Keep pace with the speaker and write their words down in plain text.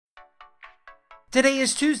Today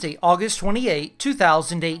is Tuesday, August 28,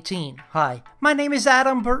 2018. Hi, my name is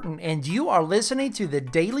Adam Burton, and you are listening to the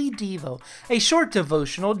Daily Devo, a short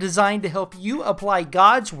devotional designed to help you apply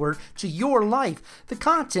God's Word to your life. The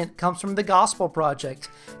content comes from the Gospel Project.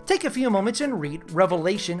 Take a few moments and read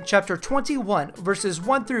Revelation chapter 21, verses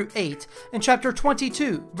 1 through 8, and chapter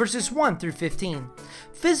 22, verses 1 through 15.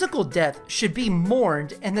 Physical death should be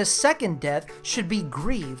mourned, and the second death should be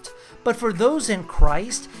grieved. But for those in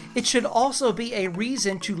Christ, it should also be a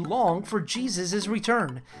reason to long for Jesus'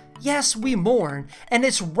 return. Yes, we mourn, and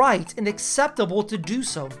it's right and acceptable to do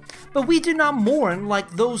so. But we do not mourn like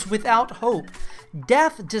those without hope.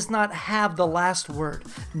 Death does not have the last word,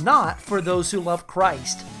 not for those who love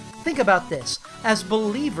Christ. Think about this. As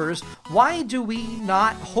believers, why do we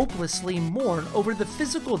not hopelessly mourn over the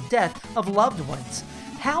physical death of loved ones?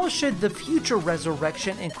 How should the future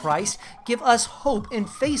resurrection in Christ give us hope in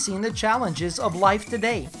facing the challenges of life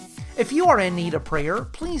today? If you are in need of prayer,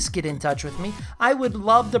 please get in touch with me. I would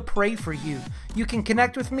love to pray for you. You can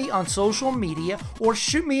connect with me on social media or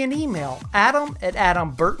shoot me an email,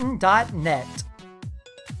 adam@adamburton.net.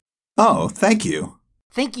 Oh, thank you.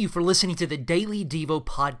 Thank you for listening to the Daily Devo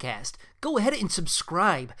podcast. Go ahead and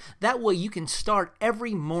subscribe. That way you can start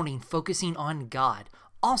every morning focusing on God.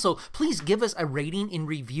 Also, please give us a rating and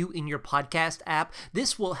review in your podcast app.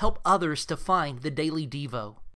 This will help others to find the Daily Devo.